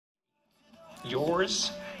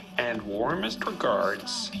Yours and warmest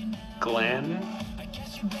regards, Glenn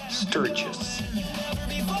Sturgis.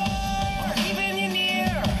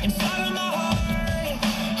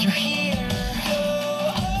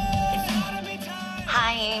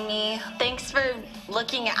 Hi, Amy. Thanks for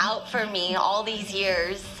looking out for me all these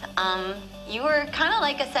years. You were kind of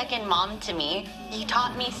like a second mom to me. You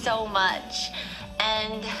taught me so much.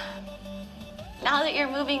 And now that you're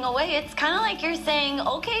moving away, it's kind of like you're saying,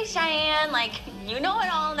 okay, Cheyenne, like, you know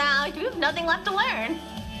it all now. You have nothing left to learn.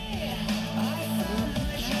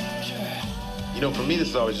 You know, for me, this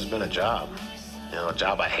has always just been a job. You know, a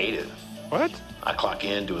job I hated. What? I clock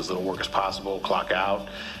in, do as little work as possible, clock out,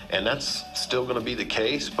 and that's still gonna be the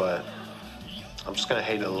case, but I'm just gonna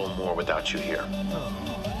hate it a little more without you here.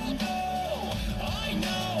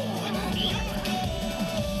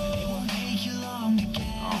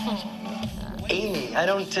 Amy, I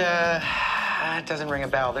don't, it doesn't ring a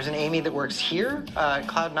bell. There's an Amy that works here,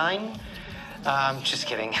 Cloud9. Just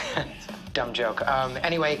kidding. Dumb joke.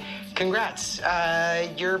 Anyway, congrats.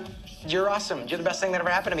 You're awesome. You're the best thing that ever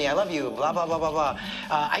happened to me. I love you. Blah, blah, blah, blah, blah.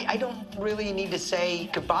 I don't really need to say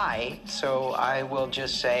goodbye, so I will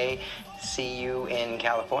just say, see you in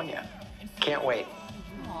California. Can't wait.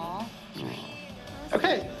 Aw.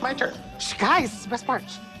 Okay, my turn. Shh, guys, best part.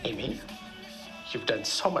 Amy, you've done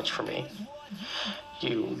so much for me.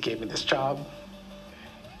 You gave me this job.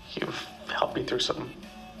 You've helped me through some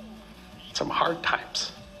hard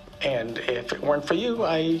times. And if it weren't for you,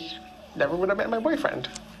 I never would have met my boyfriend.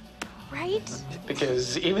 Right?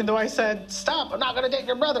 Because even though I said, stop, I'm not gonna date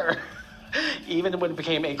your brother, even when it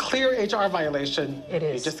became a clear HR violation,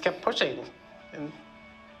 you just kept pushing. And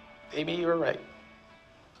Amy, you were right.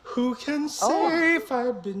 Who can say if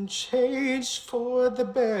I've been changed for the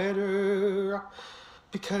better?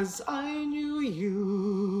 Because I knew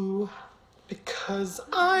you. Because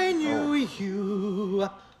I knew you.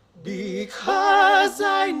 Because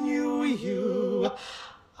I knew you.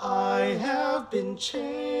 I have been changed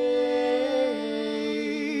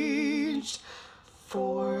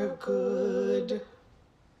for good.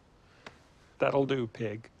 That'll do,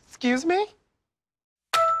 pig. Excuse me?